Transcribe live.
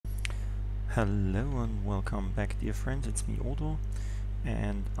Hello and welcome back, dear friends. It's me, Odo,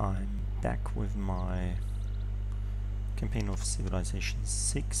 and I'm back with my campaign of Civilization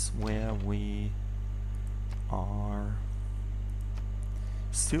 6, where we are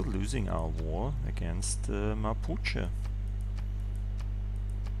still losing our war against Mapuche.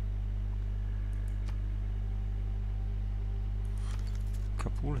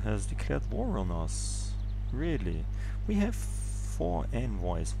 Kabul has declared war on us. Really? We have 4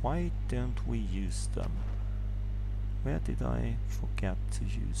 envoys. Why don't we use them? Where did I forget to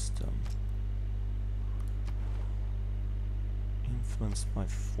use them? Influenced by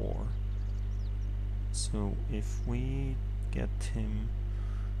 4. So if we get him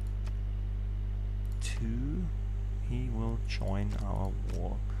 2, he will join our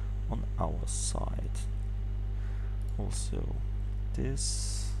war on our side. Also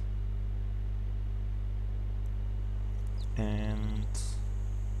this, and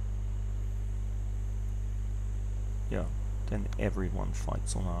yeah, then everyone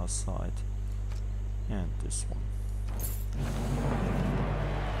fights on our side. And this one.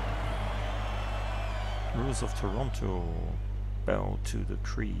 Rulers of Toronto bow to the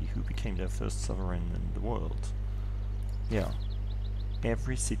Cree, who became their first sovereign in the world. Yeah,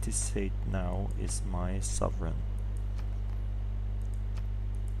 every city-state now is my sovereign.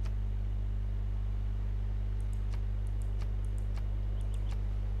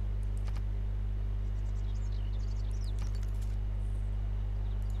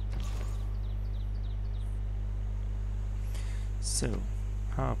 So,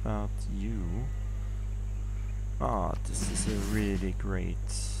 how about you? This is a really great,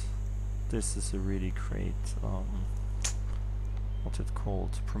 what's it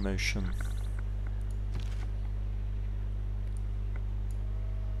called, promotion.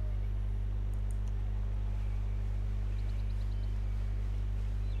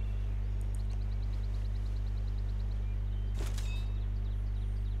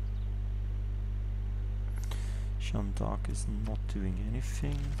 Jeanne d'Arc is not doing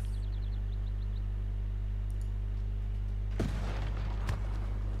anything.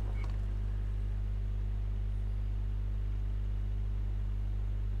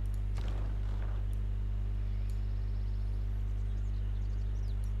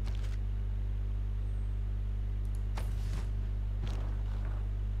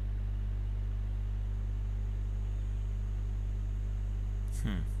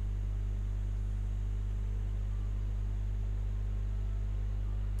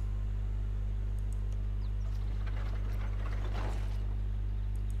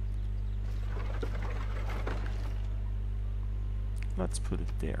 Let's put it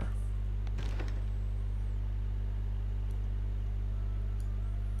there.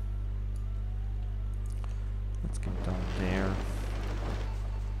 Let's go down there.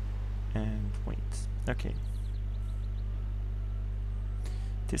 And wait. Okay.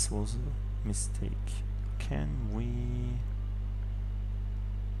 This was a mistake. Can we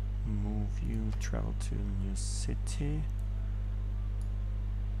move you, travel to a new city?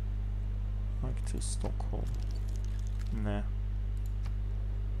 Like to Stockholm? Nah.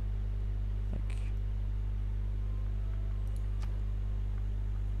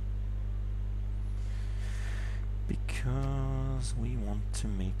 Because we want to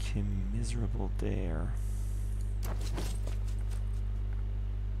make him miserable there.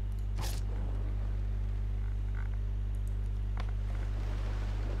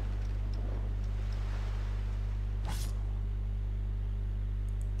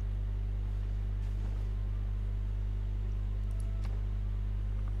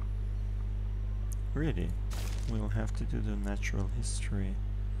 Really? We'll have to do the natural history.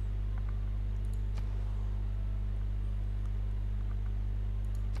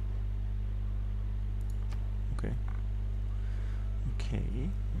 Okay.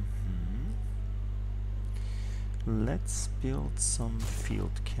 Let's build some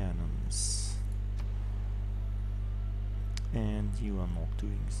field cannons. And you are not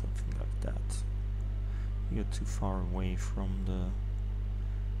doing something like that. You're too far away from the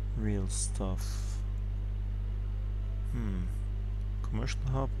real stuff. Commercial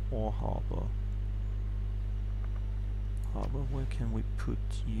hub or harbor? Harbor, where can we put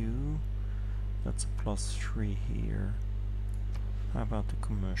you? That's a +3 here. How about the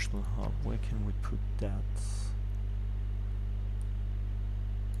commercial hub? Where can we put that?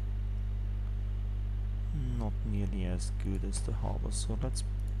 Not nearly as good as the harbor, so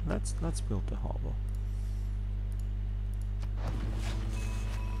let's build the harbor.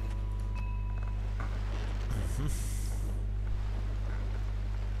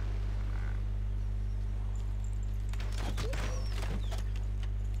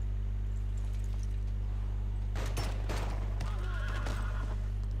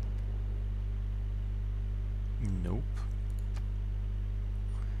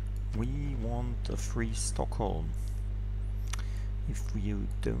 want a free Stockholm. If you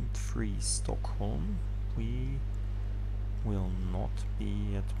don't free Stockholm, we will not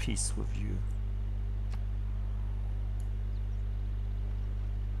be at peace with you.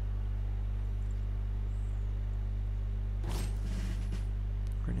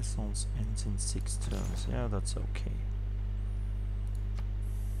 Renaissance ends in 6 turns. Yeah, that's okay.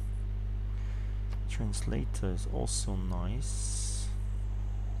 Translator is also nice.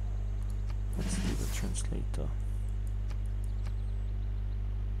 Let's do the translator.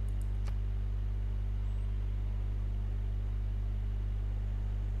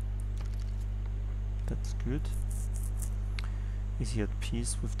 That's good. Is he at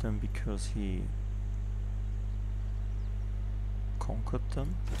peace with them because he conquered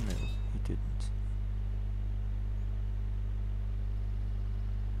them? No, he didn't.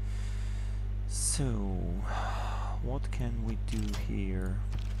 So, what can we do here?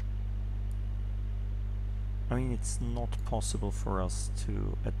 I mean, it's not possible for us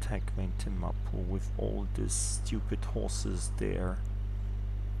to attack Ventemapu with all these stupid horses there.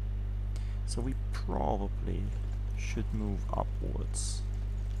 So we probably should move upwards.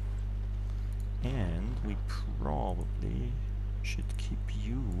 And we probably should keep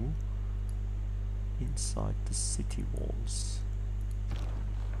you inside the city walls.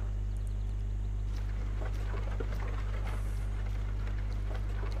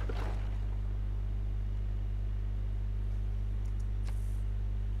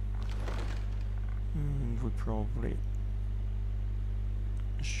 And we probably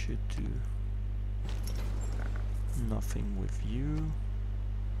should do nothing with you.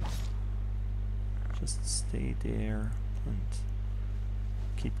 Just stay there and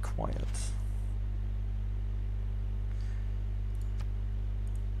keep quiet.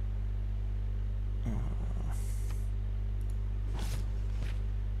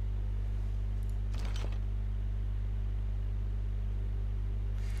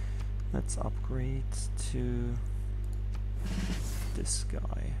 Let's upgrade to this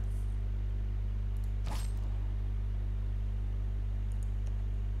guy.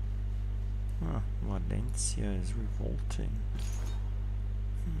 Valencia is revolting.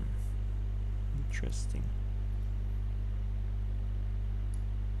 Interesting.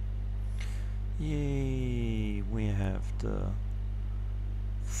 Yay, we have the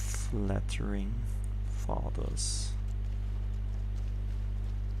flattering fathers.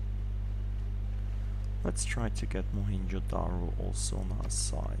 Let's try to get Mohenjo-Daro also on our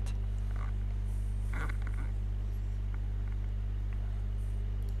side.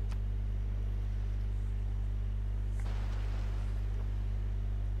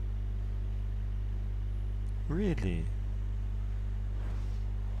 Really?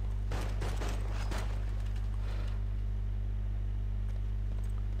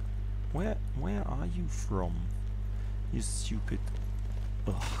 Where are you from? You stupid...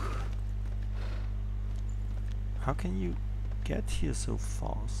 Ugh. How can you get here so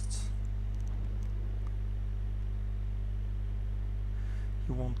fast?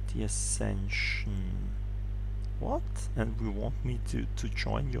 You want the Ascension. What? And you want me to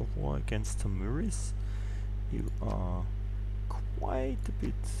join your war against Tamuris? You are quite a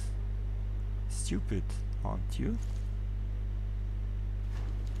bit stupid, aren't you?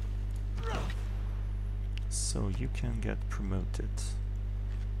 So you can get promoted.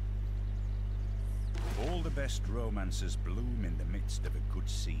 All the best romances bloom in the midst of a good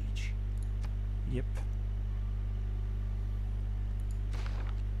siege. Yep.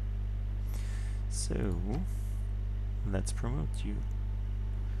 So, let's promote you.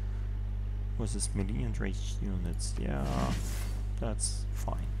 Was this melee and ranged units? Yeah, that's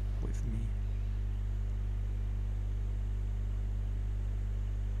fine with me.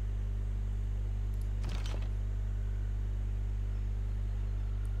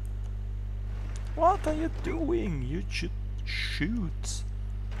 What are you doing? You should shoot.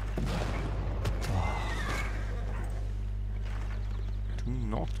 Do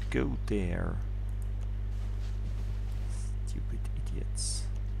not go there. Stupid idiots.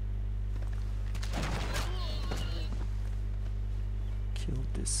 Kill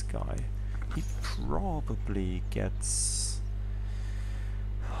this guy. He probably gets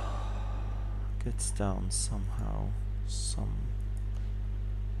down somehow, some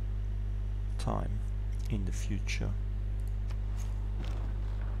time in the future.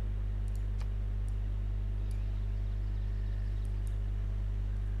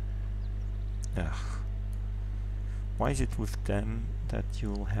 Ugh. Why is it with them that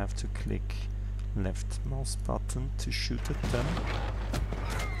you'll have to click left mouse button to shoot at them?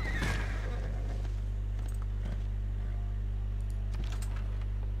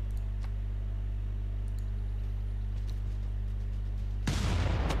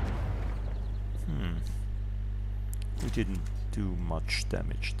 didn't do much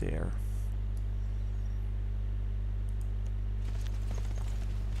damage there.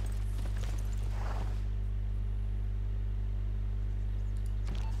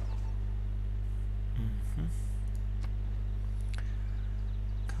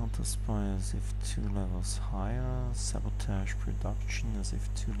 Counter-spy as if 2 levels higher, sabotage production as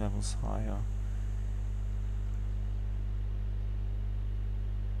if 2 levels higher.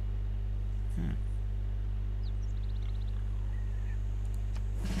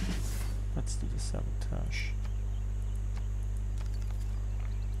 Let's do the sabotage.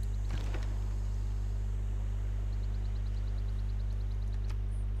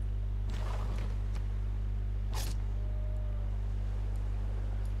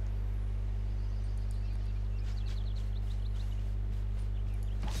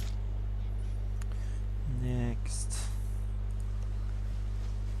 Next.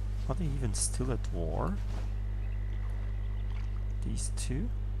 Are they even still at war? These two?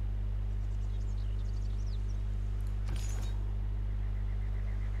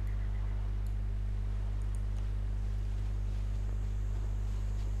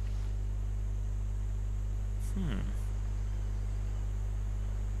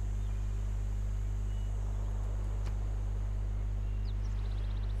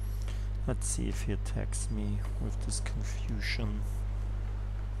 Let's see if he attacks me with this confusion.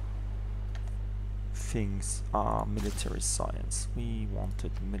 Things are military science. We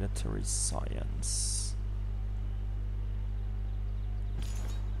wanted military science.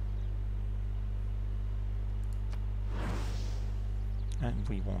 And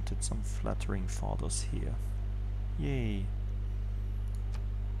we wanted some flattering fathers here. Yay!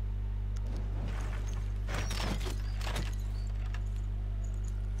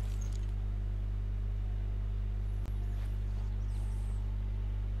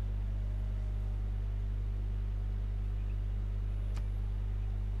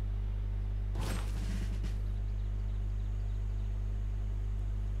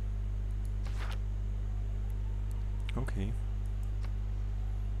 Okay.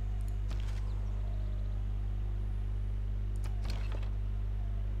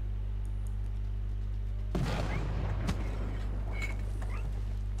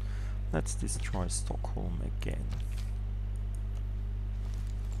 Let's destroy Stockholm again.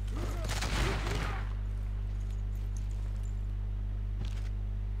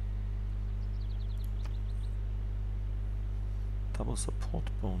 Double support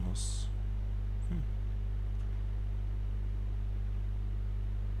bonus.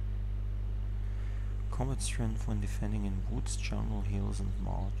 Combat strength when defending in woods, jungle, hills and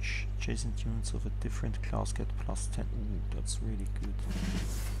march. Adjacent units of a different class get plus 10. Ooh, that's really good.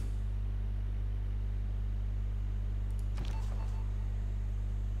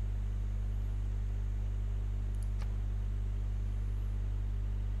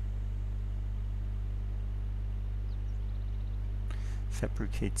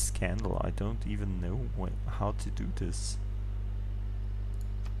 Fabricate scandal. I don't even know how to do this.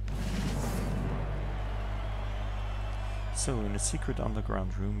 So, in a secret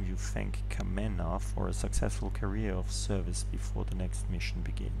underground room you thank Kamena for a successful career of service before the next mission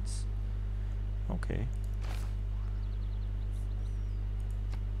begins. Okay.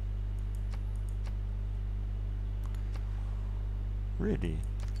 Really?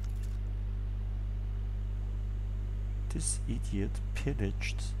 This idiot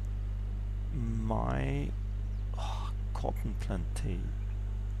pillaged my cotton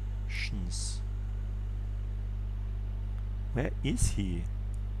plantations. Where is he?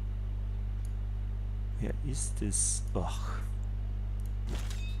 Where is this? Ugh.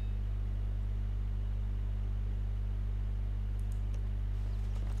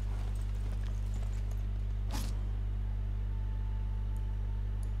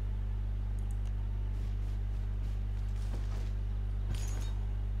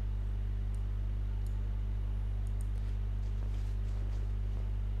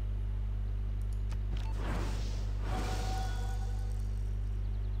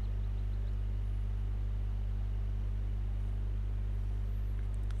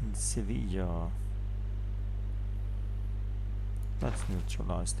 Sevilla. Let's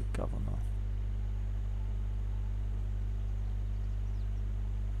neutralize the governor.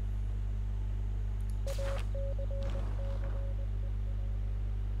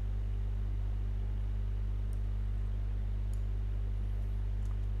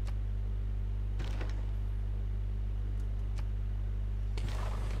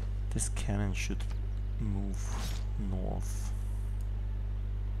 This cannon should move north.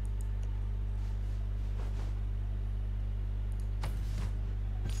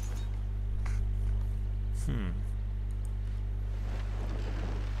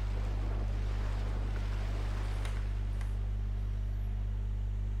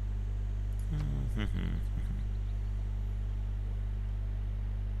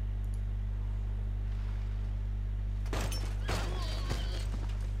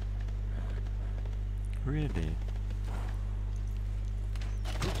 Really?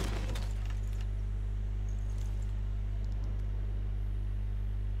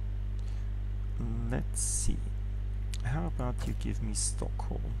 Let's see. How about you give me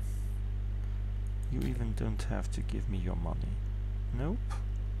Stockholm? You even don't have to give me your money. Nope.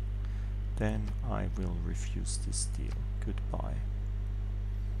 Then I will refuse this deal. Goodbye.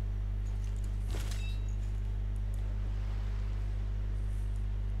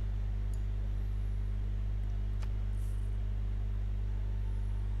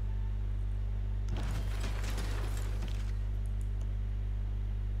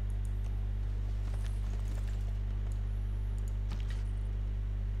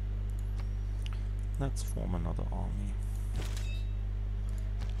 Let's form another army.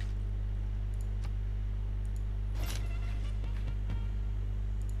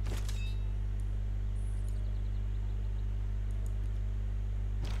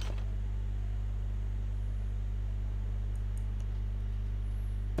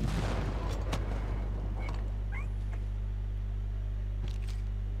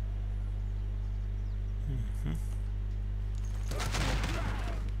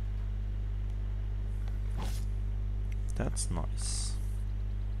 That's nice.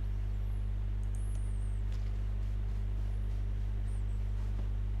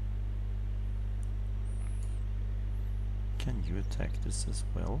 Can you attack this as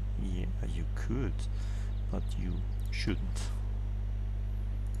well? Yeah, you could, but you shouldn't.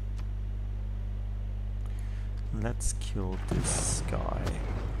 Let's kill this guy.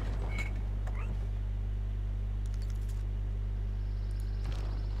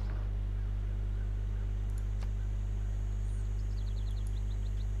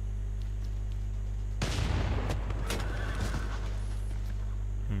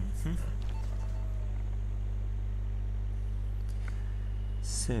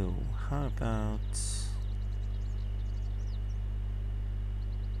 So, how about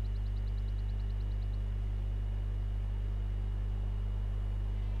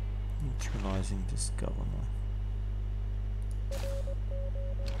neutralizing this governor?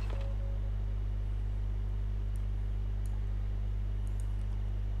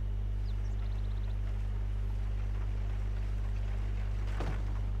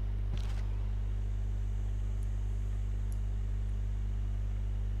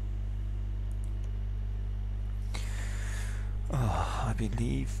 I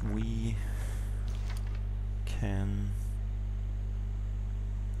believe we can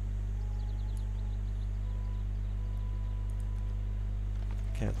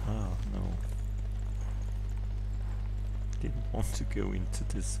get... oh no. Didn't want to go into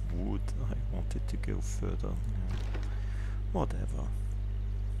this wood, I wanted to go further. Yeah. Whatever.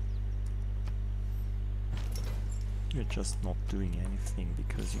 You're just not doing anything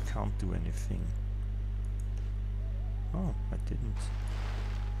because you can't do anything. Oh, I didn't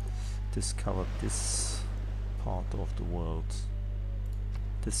discover this part of the world.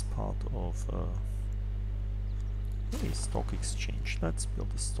 This part of hey, stock exchange. Let's build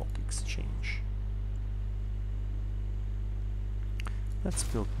a stock exchange. Let's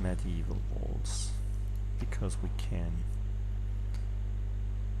build medieval walls because we can.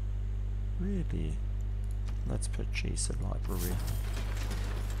 Really? Let's purchase a library.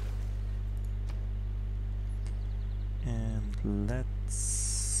 And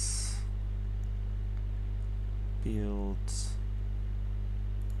let's build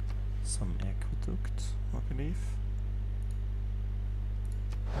some aqueduct, I believe,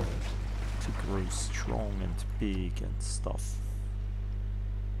 to grow strong and big and stuff.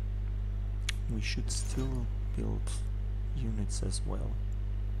 We should still build units as well.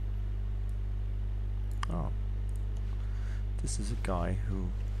 Oh, this is a guy who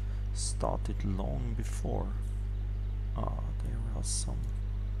started long before. Ah, there are some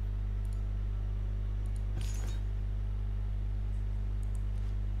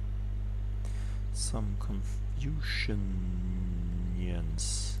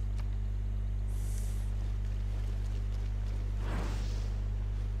Confucianians.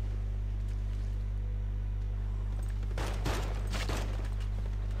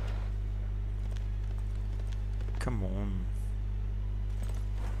 Come on.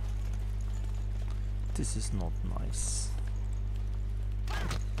 This is not nice.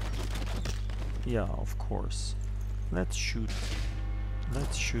 Yeah, of course. Let's shoot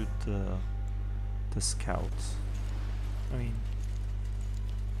the scout. I mean,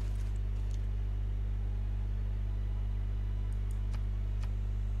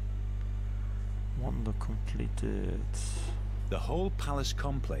 wonder completed. The whole palace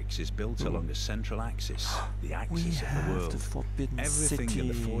complex is built along a central axis, the axis of the world. The Forbidden Everything City. in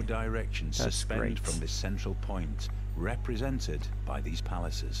the four directions That's suspend great. from this central point, represented by these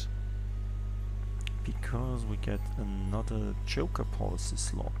palaces. Because we get another Joker policy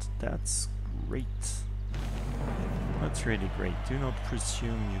slot. That's great. That's really great. Do not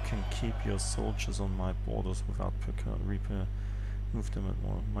presume you can keep your soldiers on my borders without remove them at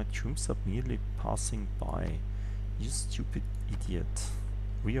all. My troops are merely passing by. You stupid idiot.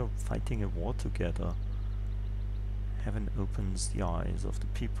 We are fighting a war together. Heaven opens the eyes of the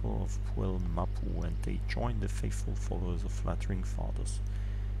people of Puel Mapu and they join the faithful followers of flattering fathers.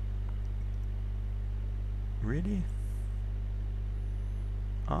 Really?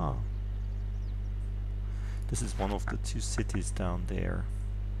 Ah. This is one of the two cities down there.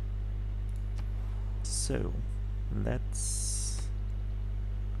 So, let's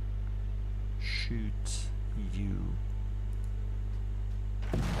shoot you.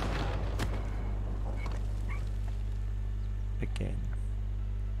 Again.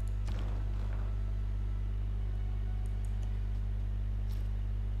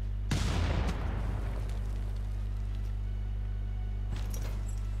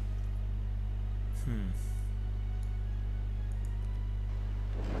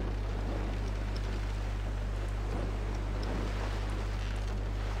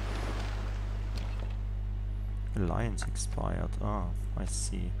 Alliance expired. Ah, I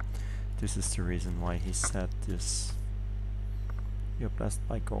see. This is the reason why he said this. You're blessed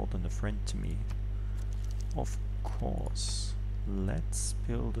by God and a friend to me. Of course. Let's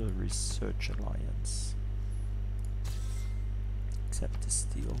build a research alliance. Accept this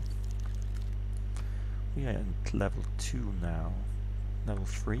deal. We are at level 2 now. Level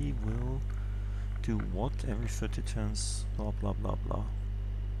 3 will do what? Every 30 turns, blah blah blah blah.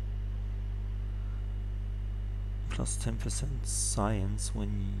 Plus 10% science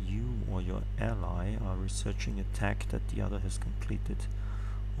when you or your ally are researching a tech that the other has completed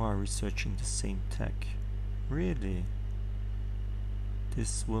or are researching the same tech. Really?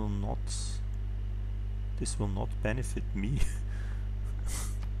 This will not benefit me.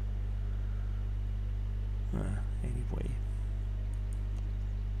 Anyway,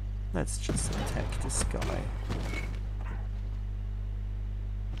 let's just attack this guy.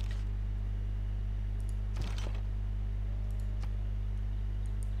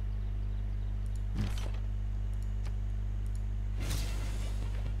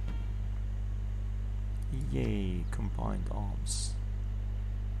 Yay, combined arms.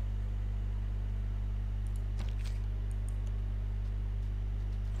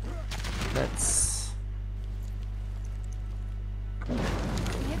 Let's... We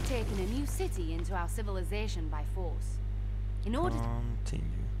have taken a new city into our civilization by force. In order to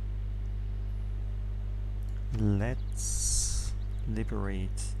continue. Let's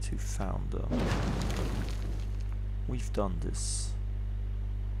liberate to founder. We've done this.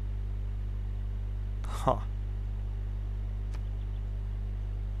 Ha!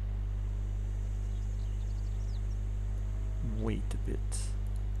 Wait a bit.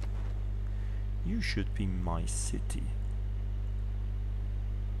 You should be my city.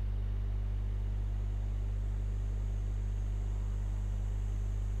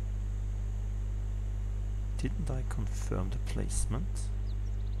 Didn't I confirm the placement?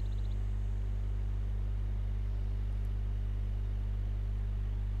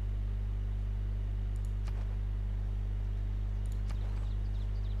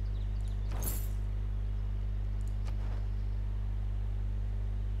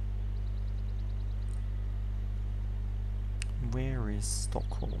 Where is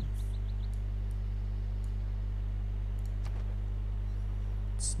Stockholm?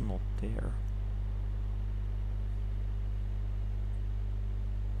 It's not there.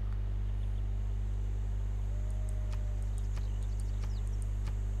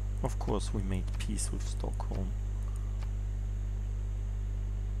 Of course we made peace with Stockholm.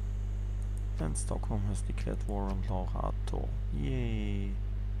 And Stockholm has declared war on Laurato. Yay!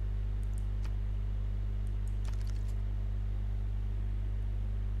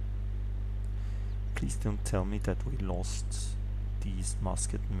 Please don't tell me that we lost these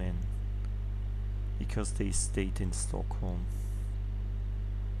musket men because they stayed in Stockholm.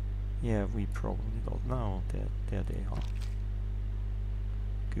 Yeah, we probably don't. No, there they are.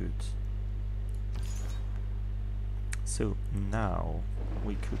 Good. So now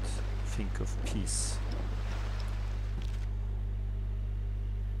we could think of peace.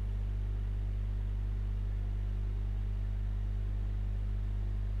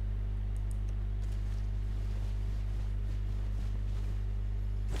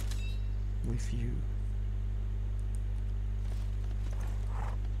 With you.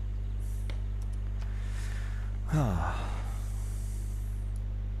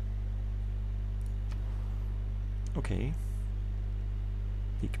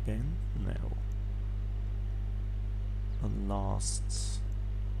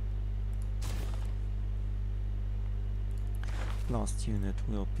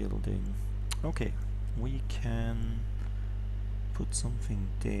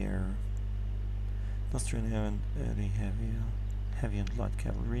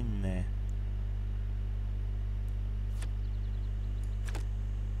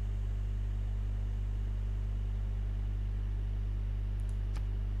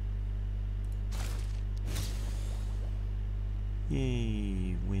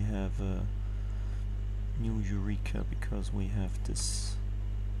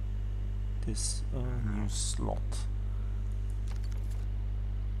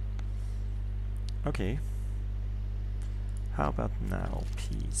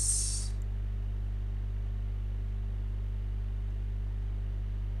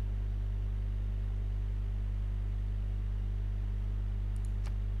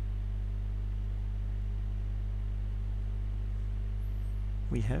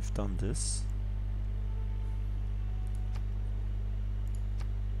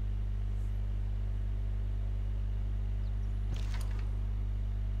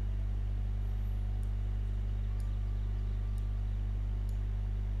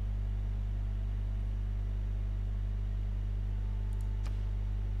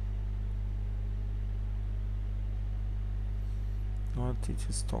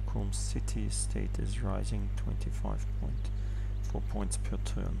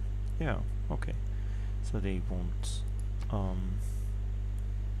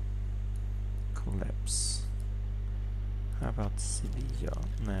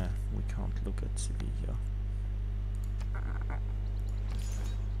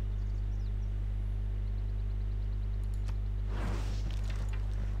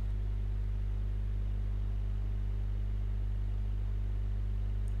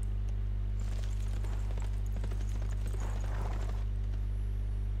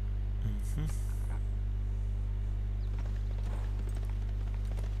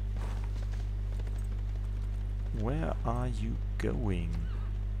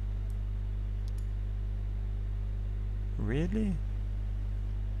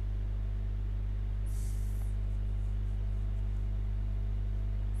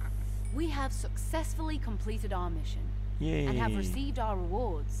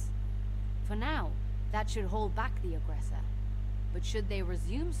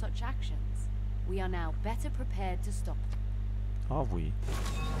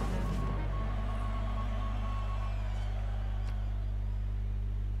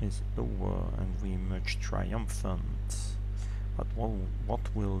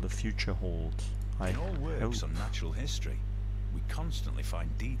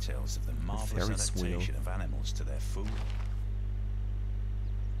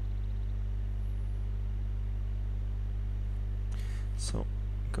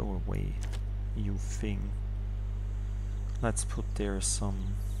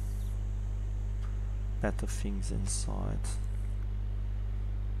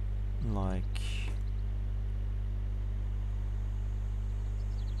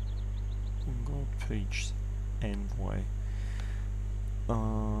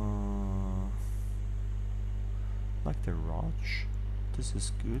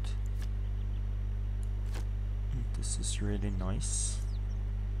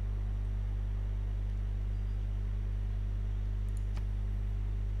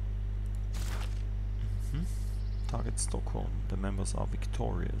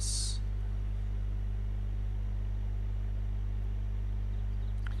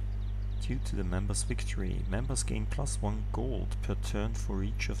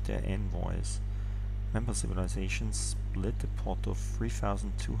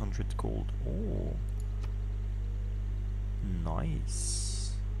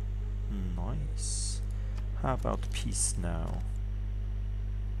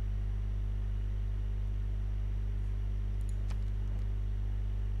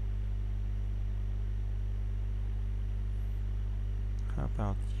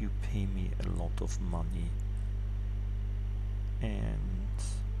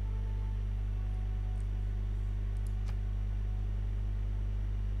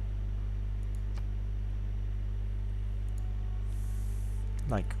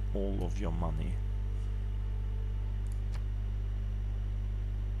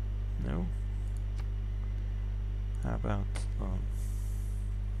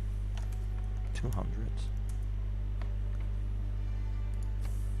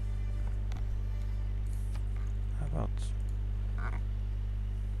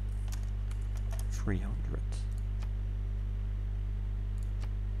 300.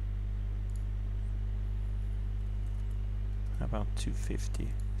 How about 250?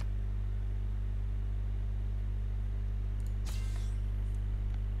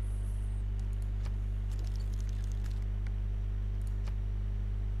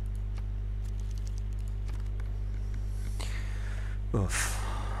 Oof.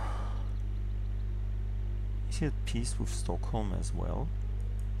 Is he at peace with Stockholm as well?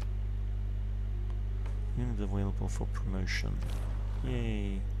 Unit available for promotion.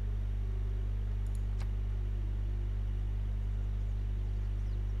 Yay.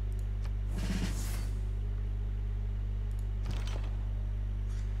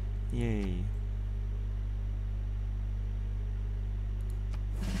 Yay.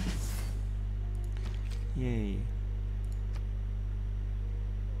 Yay.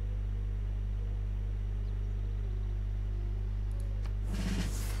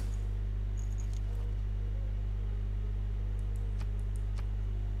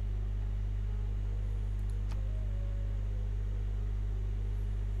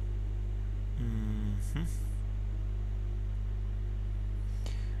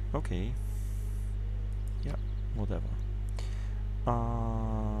 Okay. Yeah, whatever.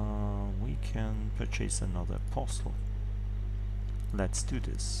 We can purchase another apostle. Let's do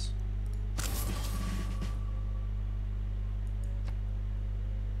this.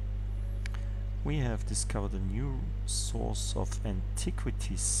 We have discovered a new source of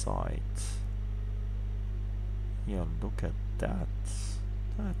antiquity site. Yeah, look at that.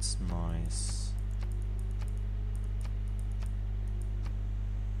 That's nice.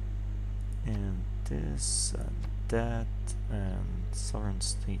 And this and that, and sovereign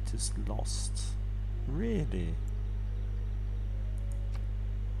status lost. Really?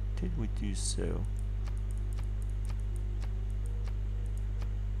 Did we do so?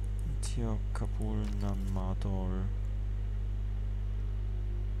 Antioch, Kabul, Nanmador.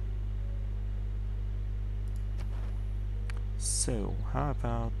 So, how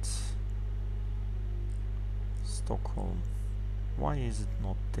about Stockholm? Why is it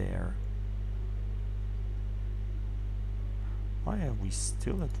not there? Why are we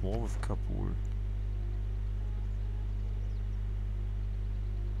still at war with Kabul?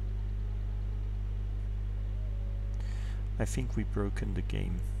 I think we've broken the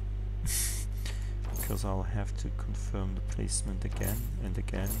game. Because I'll have to confirm the placement again and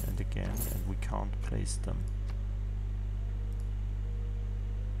again and again, and we can't place them.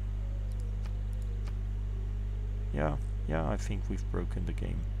 Yeah, I think we've broken the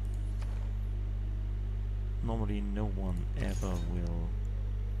game. Normally no one ever will.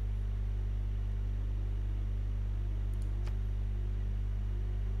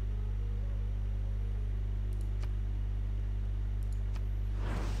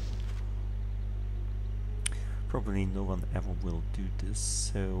 Probably no one ever will do this,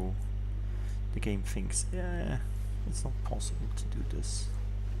 so the game thinks, yeah, it's not possible to do this.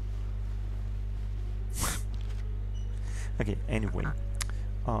 Okay, anyway,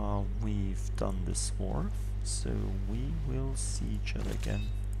 we've done this war, so we will see each other again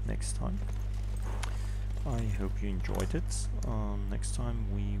next time. I hope you enjoyed it. Next time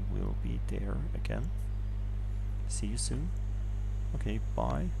we will be there again. See you soon. Okay,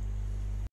 bye.